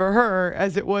moment for her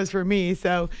as it was for me.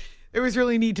 So it was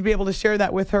really neat to be able to share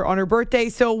that with her on her birthday.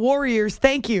 So Warriors,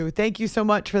 thank you. Thank you so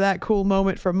much for that cool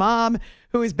moment for Mom,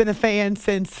 who has been a fan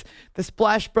since the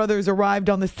Splash Brothers arrived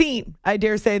on the scene. I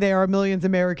dare say there are millions of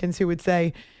Americans who would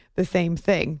say the same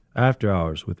thing. After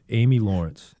Hours with Amy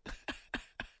Lawrence.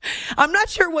 I'm not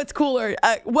sure what's cooler.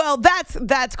 Well,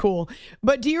 that's cool.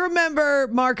 But do you remember,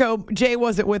 Marco, Jay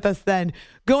wasn't with us then,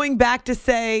 going back to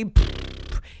say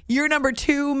year number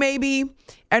 2 maybe,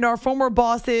 and our former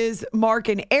bosses, Mark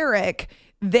and Eric,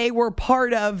 they were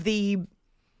part of the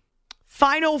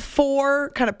Final Four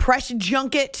kind of press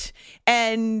junket,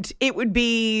 and it would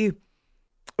be,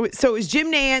 so it was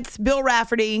Jim Nantz, Bill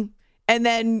Rafferty, and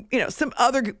then, some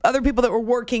other people that were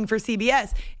working for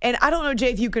CBS. And I don't know,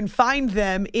 Jay, if you can find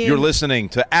them in... You're listening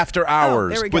to After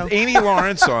Hours with Amy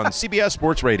Lawrence on CBS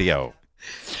Sports Radio.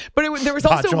 But there was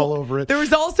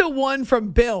also one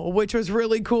from Bill, which was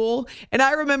really cool. And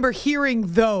I remember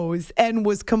hearing those and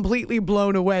was completely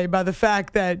blown away by the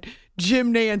fact that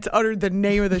Jim Nantz uttered the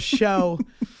name of the show.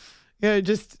 Yeah,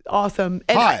 just awesome.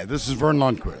 And Hi, this is Vern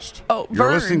Lundquist. Oh, You're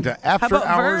Vern. listening to After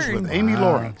Hours Vern? with Amy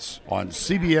Lawrence on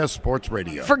CBS Sports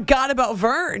Radio. Forgot about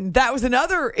Vern. That was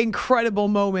another incredible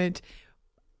moment.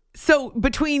 So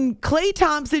between Klay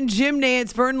Thompson, Jim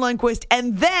Nantz, Vern Lundquist,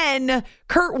 and then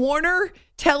Kurt Warner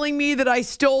telling me that I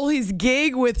stole his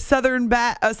gig with Southern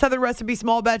Recipe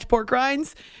Small Batch Pork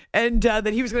Rinds and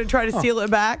that he was going to try to steal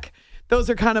it back. Those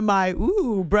are kind of my,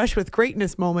 brush with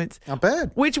greatness moments. Not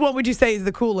bad. Which one would you say is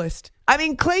the coolest? I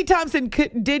mean, Klay Thompson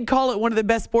did call it one of the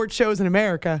best sports shows in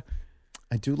America.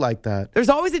 I do like that. There's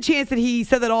always a chance that he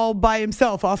said that all by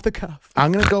himself off the cuff.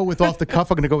 I'm going to go with off the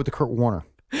cuff. I'm going to go with the Kurt Warner.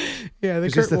 Yeah, the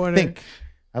Kurt Warner. Think.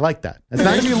 I like that. That's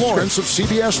not Amy Lawrence of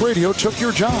CBS Radio took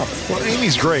your job. Well,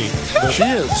 Amy's great. She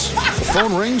is. The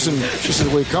phone rings and she said,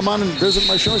 will you come on and visit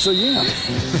my show? I said, yeah.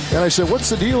 And I said, what's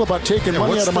the deal about taking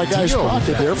money out of my guy's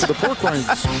pocket there for the pork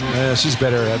rinds? Yeah, she's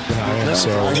better at than I am. So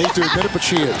I hate to admit it, but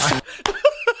she is.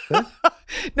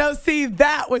 Now, see,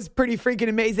 that was pretty freaking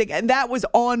amazing. And that was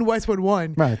on Westwood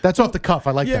One. Right. That's off the cuff.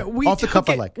 I like that. Off the cuff,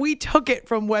 I like. We took it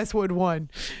from Westwood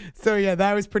One. So, yeah,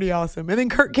 that was pretty awesome. And then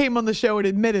Kurt came on the show and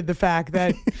admitted the fact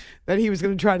that he was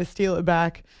going to try to steal it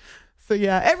back. So,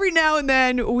 yeah, every now and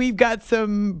then we've got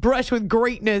some brush with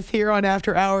greatness here on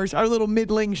After Hours, our little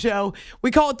middling show.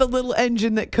 We call it the little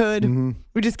engine that could. Mm-hmm.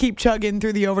 We just keep chugging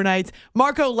through the overnights.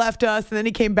 Marco left us, and then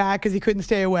he came back because he couldn't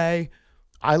stay away.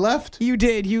 I left? You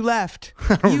did. You left.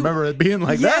 I don't remember it being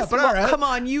like that, but all right. Come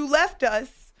on. You left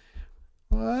us.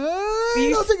 I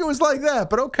don't think it was like that,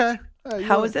 but okay.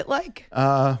 How was it like?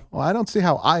 Well, I don't see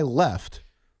how I left.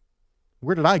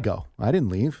 Where did I go? I didn't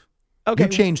leave. Okay. You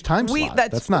changed time slots.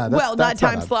 That's not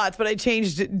time slots, but I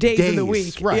changed days of the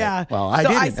week. Right. Yeah. Well, I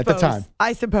didn't at the time.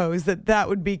 I suppose that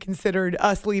would be considered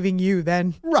us leaving you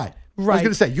then. Right. I was going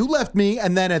to say, you left me,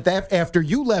 and then after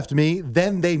you left me,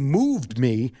 then they moved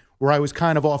me where I was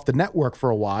kind of off the network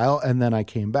for a while, and then I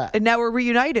came back. And now we're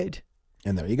reunited.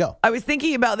 And there you go. I was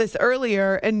thinking about this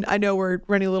earlier, and I know we're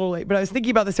running a little late, but I was thinking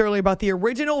about this earlier about the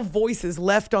original voices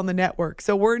left on the network.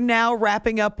 So we're now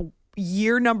wrapping up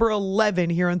year number 11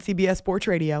 here on CBS Sports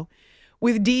Radio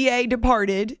with D.A.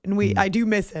 departed, and I do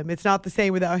miss him. It's not the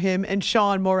same without him, and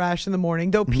Sean Morash in the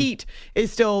morning, though Pete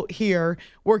is still here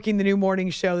working the new morning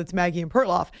show that's Maggie and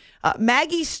Pertloff.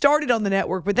 Maggie started on the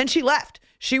network, but then she left.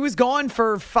 She was gone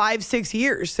for 5-6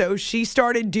 years, so she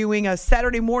started doing a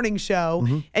Saturday morning show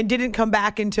and didn't come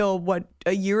back until,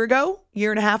 a year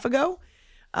and a half ago?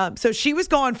 So she was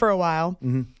gone for a while.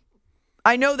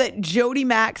 I know that Jody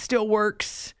Mack still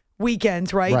works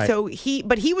weekends, right? So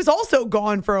he was also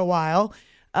gone for a while.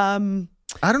 I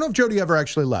don't know if Jody ever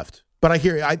actually left, but I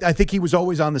think he was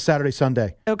always on the Saturday,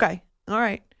 Sunday. Okay. All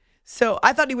right. So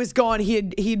I thought he was gone.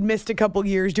 He'd missed a couple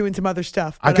years doing some other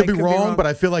stuff. I could be wrong, but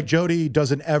I feel like Jody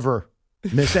doesn't ever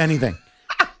miss anything.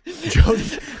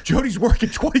 Jody's working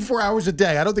 24 hours a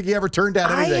day. I don't think he ever turned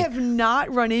down anything. I have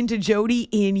not run into Jody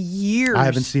in years. I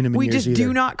haven't seen him in years We just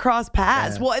do not cross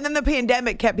paths. Yeah. Well, and then the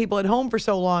pandemic kept people at home for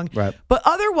so long. Right. But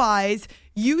otherwise,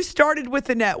 you started with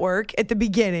the network at the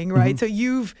beginning, right? So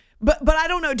you've... But I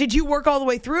don't know. Did you work all the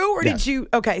way through, or did you?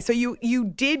 Okay, so you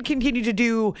did continue to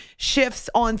do shifts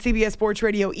on CBS Sports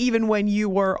Radio even when you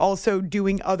were also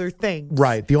doing other things.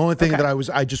 Right. The only thing that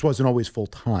I just wasn't always full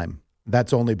time.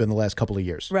 That's only been the last couple of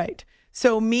years. Right.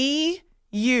 So me,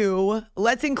 you.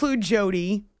 Let's include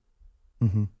Jody.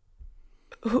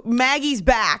 Maggie's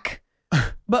back,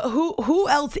 but who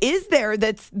else is there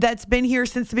that's been here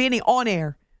since the beginning on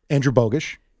air? Andrew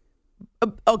Bogish.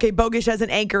 Okay, Bogish as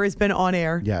an anchor has been on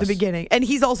air the beginning. And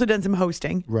he's also done some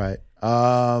hosting. Right.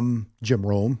 Jim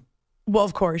Rome. Well,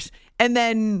 of course. And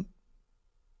then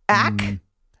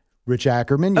Rich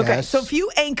Ackerman, yes. Okay, so a few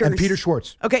anchors. And Peter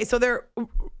Schwartz. Okay, so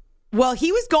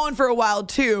he was gone for a while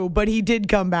too, but he did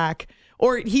come back.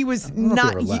 Or he was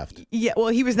not left. Yeah, well,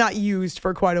 he was not used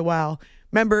for quite a while.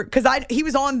 Remember, because he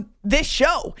was on this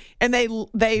show and they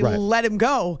let him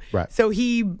go. Right. So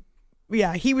he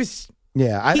was...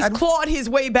 Yeah, he's clawed his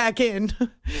way back in.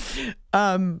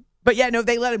 But yeah, no,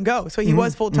 they let him go. So he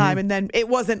was full time. And then it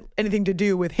wasn't anything to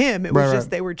do with him. It was just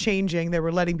they were changing. They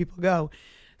were letting people go.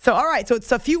 So, all right. So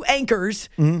it's a few anchors,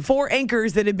 4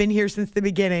 anchors that have been here since the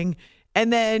beginning.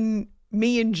 And then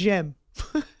me and Jim.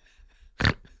 I'm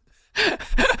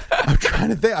trying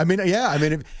to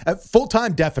think. Full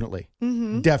time, definitely.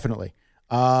 Definitely.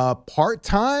 Part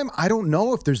time, I don't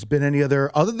know if there's been any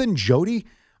other than Jody.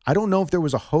 I don't know if there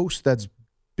was a host that's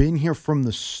been here from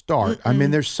the start. I mean,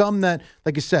 there's some that,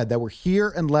 like you said, that were here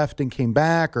and left and came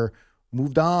back or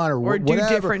moved on or whatever. Do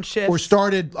different shifts. Or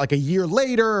started like a year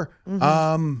later.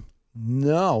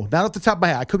 No, not off the top of my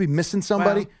head. I could be missing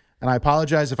somebody, and I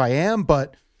apologize if I am,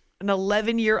 but... An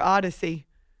 11-year odyssey.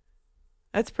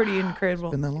 That's pretty incredible.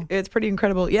 It's been that long? It's pretty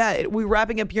incredible. Yeah, we're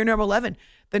wrapping up year number 11.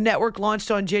 The network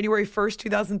launched on January 1st,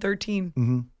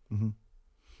 2013.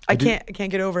 I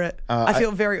can't get over it. I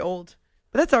feel very old,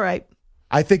 but that's all right.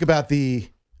 I think about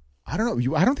I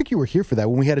don't think you were here for that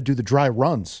when we had to do the dry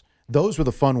runs. Those were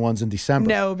the fun ones in December.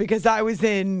 No, because I was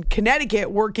in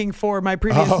Connecticut working for for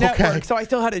network, so I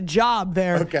still had a job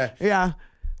there. Okay. Yeah.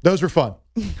 Those were fun.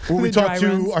 When we talked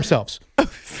to ourselves.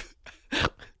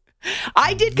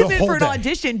 I did come in for an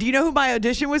audition. Do you know who my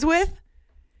audition was with?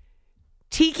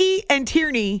 Tiki and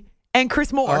Tierney and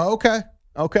Chris Moore. Oh, okay.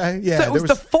 Okay, yeah. So it was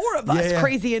the 4 of us,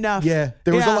 crazy enough. Yeah,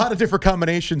 there was a lot of different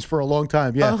combinations for a long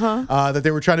time, that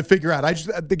they were trying to figure out.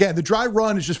 The dry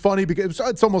run is just funny because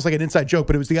it's almost like an inside joke,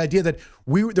 but it was the idea that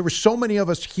there were so many of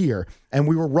us here, and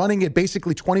we were running it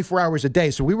basically 24 hours a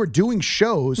day. So we were doing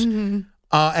shows,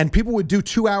 and people would do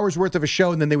 2 hours worth of a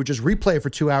show, and then they would just replay it for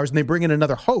 2 hours, and they bring in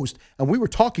another host, and we were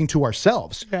talking to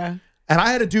ourselves. Yeah. And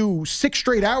I had to do 6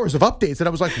 straight hours of updates, and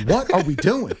I was like, what are we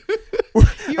doing?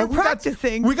 You were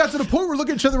practicing. We got to the point where we're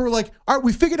looking at each other. We're like, all right,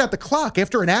 we figured out the clock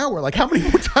after an hour. Like, how many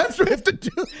more times do we have to do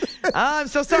this? I'm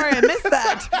so sorry I missed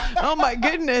that. Oh, my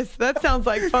goodness. That sounds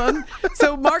like fun.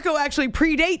 So Marco actually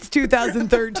predates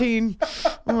 2013.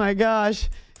 Oh, my gosh.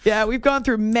 Yeah, we've gone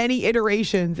through many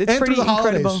iterations. It's pretty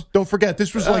incredible. Holidays. Don't forget,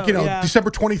 this was like,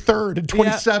 December 23rd and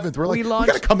 27th. Yeah. We're like, we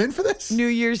got to come in for this? New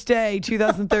Year's Day,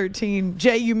 2013.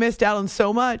 Jay, you missed out on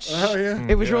so much. Oh, yeah.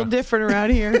 It was real different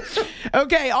around here.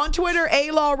 Okay, on Twitter,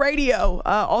 A-Law Radio.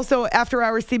 Also, After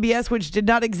Hours CBS, which did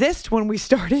not exist when we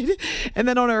started. And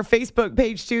then on our Facebook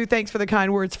page, too. Thanks for the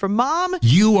kind words from Mom.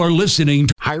 You are listening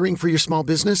to Hiring for your small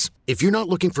business? If you're not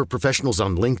looking for professionals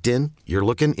on LinkedIn, you're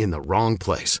looking in the wrong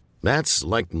place. That's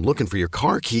like looking for your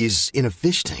car keys in a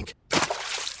fish tank.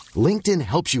 LinkedIn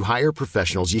helps you hire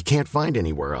professionals you can't find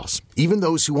anywhere else, even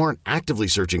those who aren't actively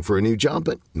searching for a new job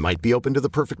but might be open to the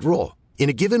perfect role. In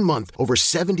a given month, over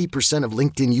 70% of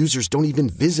LinkedIn users don't even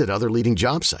visit other leading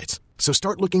job sites. So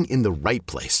start looking in the right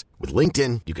place. With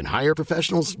LinkedIn, you can hire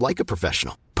professionals like a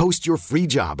professional. Post your free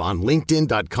job on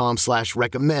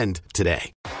linkedin.com/recommend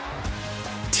today.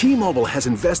 T-Mobile has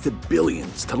invested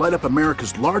billions to light up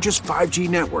America's largest 5G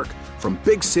network, from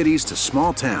big cities to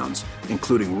small towns,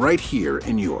 including right here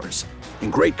in yours.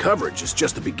 And great coverage is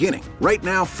just the beginning. Right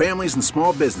now, families and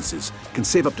small businesses can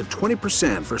save up to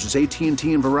 20% versus AT&T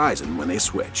and Verizon when they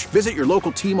switch. Visit your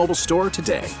local T-Mobile store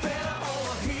today.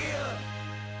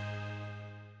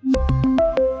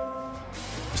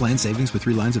 Plan savings with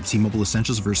 3 lines of T-Mobile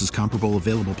Essentials versus comparable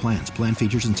available plans. Plan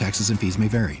features and taxes and fees may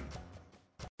vary.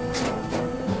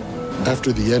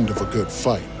 After the end of a good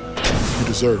fight, you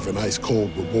deserve an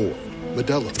ice-cold reward.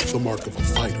 Modelo is the mark of a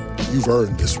fighter. You've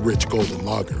earned this rich golden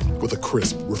lager with a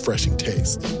crisp, refreshing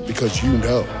taste. Because you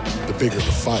know, the bigger the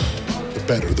fight, the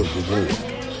better the reward.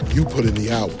 You put in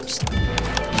the hours,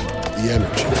 the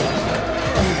energy,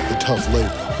 the tough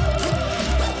labor.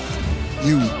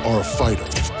 You are a fighter,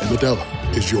 and Modelo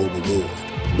is your reward.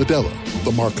 Modelo,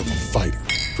 the mark of a fighter.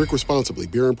 Drink responsibly.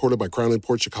 Beer imported by Crown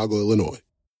Imports, Chicago, Illinois.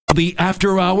 The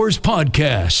After Hours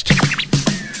Podcast.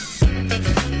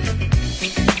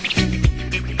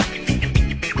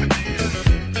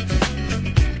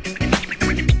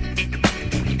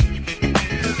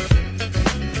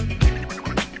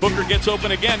 Booker gets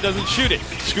open again, doesn't shoot it.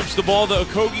 Scoops the ball to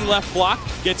Okogie, left block,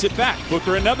 gets it back.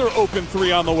 Booker another open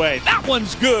three on the way. That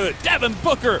one's good. Devin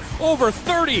Booker over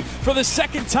 30 for the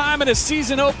second time in a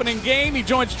season opening game. He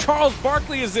joins Charles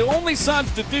Barkley as the only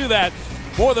Suns to do that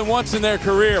more than once in their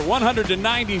career.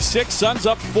 196, Suns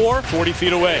up 4, 40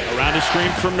 feet away. Around a screen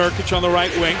from Nurkic on the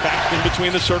right wing, back in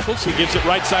between the circles. He gives it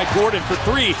right side Gordon for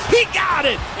 3. He got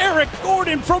it! Eric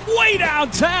Gordon from way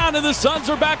downtown, and the Suns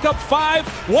are back up 5,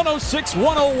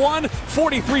 106-101,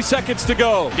 43 seconds to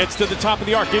go. Gets to the top of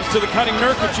the arc, gives to the cutting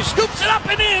Nurkic. He scoops it up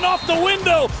and in off the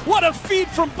window. What a feed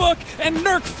from Book, and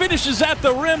Nurk finishes at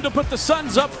the rim to put the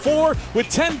Suns up 4 with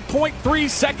 10.3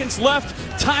 seconds left.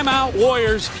 Timeout,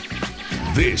 Warriors.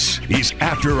 This is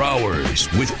After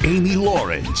Hours with Amy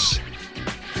Lawrence.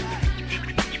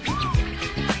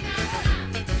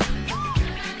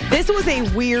 This was a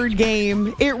weird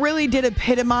game. It really did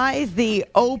epitomize the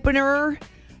opener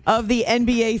of the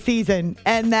NBA season,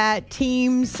 and that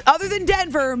teams, other than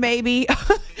Denver maybe,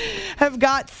 have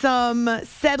got some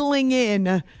settling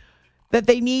in that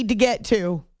they need to get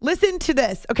to. Listen to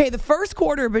this. Okay, the first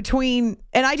quarter between,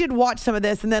 and I did watch some of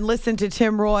this and then listen to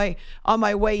Tim Roy on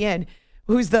my way in,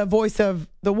 who's the voice of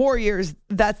the Warriors.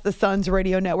 That's the Suns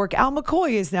radio network. Al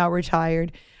McCoy is now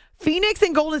retired. Phoenix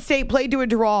and Golden State played to a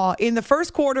draw. In the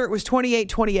first quarter, it was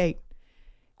 28-28.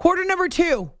 Quarter number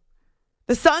 2,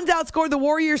 the Suns outscored the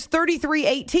Warriors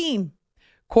 33-18.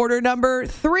 Quarter number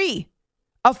 3,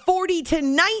 a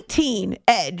 40-19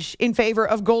 edge in favor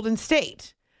of Golden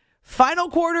State. Final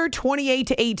quarter,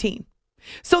 28-18.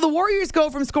 So the Warriors go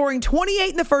from scoring 28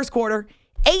 in the first quarter,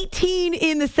 18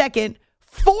 in the second,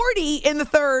 40 in the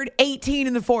third, 18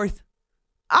 in the fourth.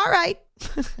 All right.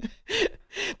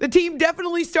 The team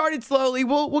definitely started slowly.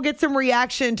 We'll get some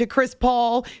reaction to Chris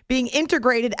Paul being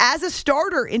integrated as a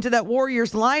starter into that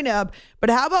Warriors lineup. But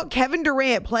how about Kevin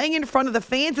Durant playing in front of the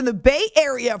fans in the Bay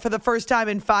Area for the first time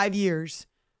in 5 years?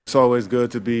 It's always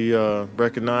good to be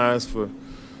recognized for,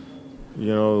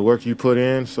 the work you put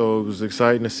in. So it was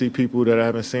exciting to see people that I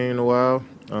haven't seen in a while,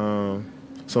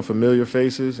 some familiar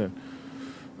faces, and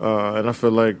I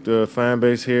feel like the fan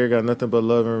base here got nothing but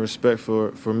love and respect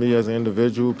for me as an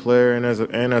individual player and as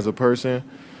a person.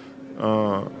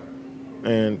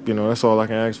 And that's all I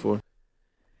can ask for.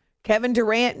 Kevin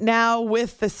Durant now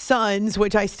with the Suns,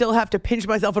 which I still have to pinch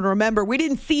myself and remember. We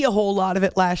didn't see a whole lot of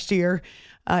it last year.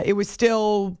 It was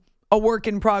still a work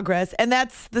in progress. And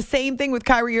that's the same thing with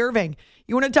Kyrie Irving.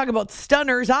 You want to talk about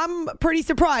stunners? I'm pretty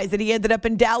surprised that he ended up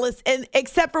in Dallas, and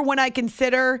except for when I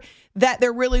consider that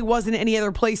there really wasn't any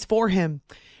other place for him.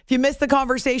 If you missed the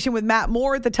conversation with Matt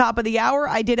Moore at the top of the hour,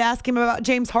 I did ask him about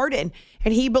James Harden,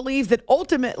 and he believes that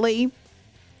ultimately,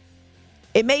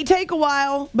 it may take a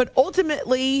while, but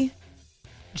ultimately,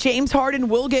 James Harden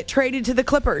will get traded to the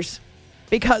Clippers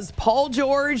because Paul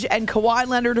George and Kawhi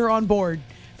Leonard are on board.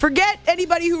 Forget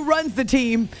anybody who runs the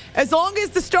team. As long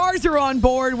as the stars are on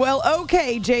board, well,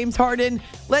 okay, James Harden,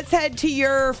 let's head to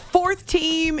your fourth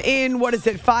team in,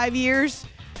 5 years?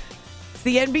 It's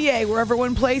the NBA, where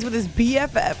everyone plays with his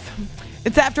BFF.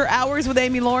 It's After Hours with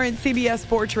Amy Lawrence, CBS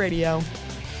Sports Radio.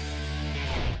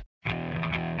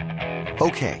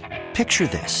 Okay, picture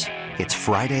this. It's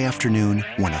Friday afternoon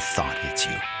when a thought hits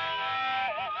you.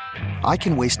 I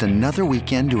can waste another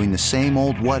weekend doing the same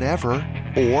old whatever,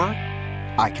 or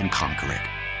I can conquer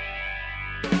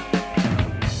it.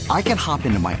 I can hop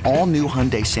into my all-new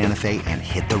Hyundai Santa Fe and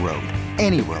hit the road.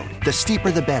 Any road. The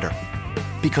steeper, the better.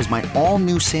 Because my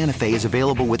all-new Santa Fe is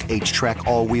available with H-Track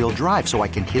all-wheel drive, so I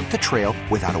can hit the trail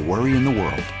without a worry in the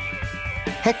world.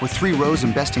 Heck, with 3 rows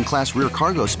and best-in-class rear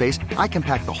cargo space, I can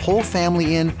pack the whole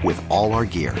family in with all our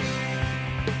gear.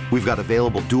 We've got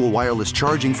available dual wireless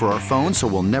charging for our phones, so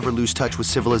we'll never lose touch with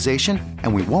civilization,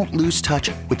 and we won't lose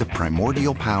touch with the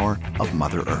primordial power of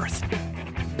Mother Earth.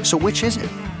 So which is it?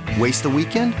 Waste the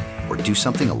weekend or do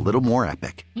something a little more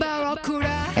epic?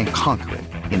 And conquer it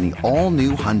in the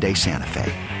all-new Hyundai Santa Fe.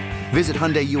 Visit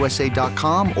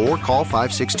HyundaiUSA.com or call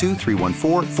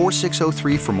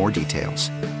 562-314-4603 for more details.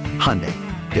 Hyundai,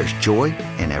 there's joy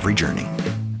in every journey.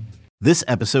 This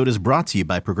episode is brought to you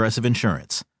by Progressive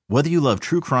Insurance. Whether you love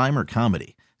true crime or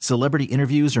comedy, celebrity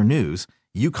interviews or news,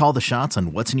 you call the shots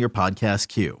on what's in your podcast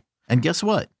queue. And guess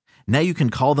what? Now you can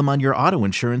call them on your auto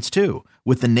insurance too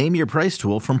with the Name Your Price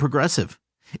tool from Progressive.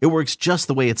 It works just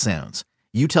the way it sounds.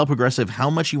 You tell Progressive how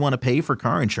much you want to pay for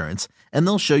car insurance, and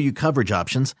they'll show you coverage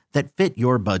options that fit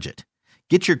your budget.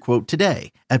 Get your quote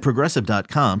today at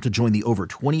Progressive.com to join the over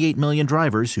 28 million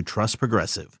drivers who trust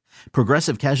Progressive.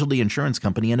 Progressive Casualty Insurance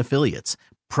Company and Affiliates.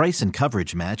 Price and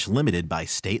coverage match limited by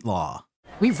state law.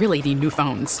 We really need new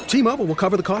phones. T-Mobile will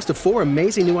cover the cost of 4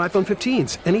 amazing new iPhone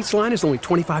 15s, and each line is only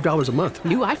 $25 a month.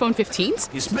 New iPhone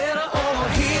 15s? It's better over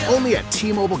here. Only at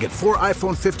T-Mobile, get 4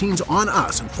 iPhone 15s on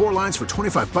us and 4 lines for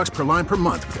 $25 per line per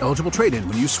month with eligible trade-in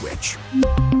when you switch.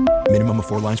 Minimum of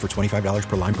 4 lines for $25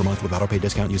 per line per month with autopay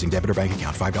discount using debit or bank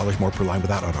account. $5 more per line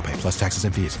without autopay, plus taxes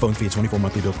and fees. Phone fee at 24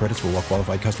 monthly bill credits for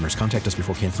well-qualified customers. Contact us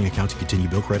before canceling account to continue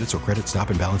bill credits or credit stop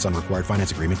and balance on required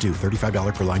finance agreement due.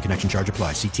 $35 per line connection charge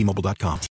applies. See T-Mobile.com.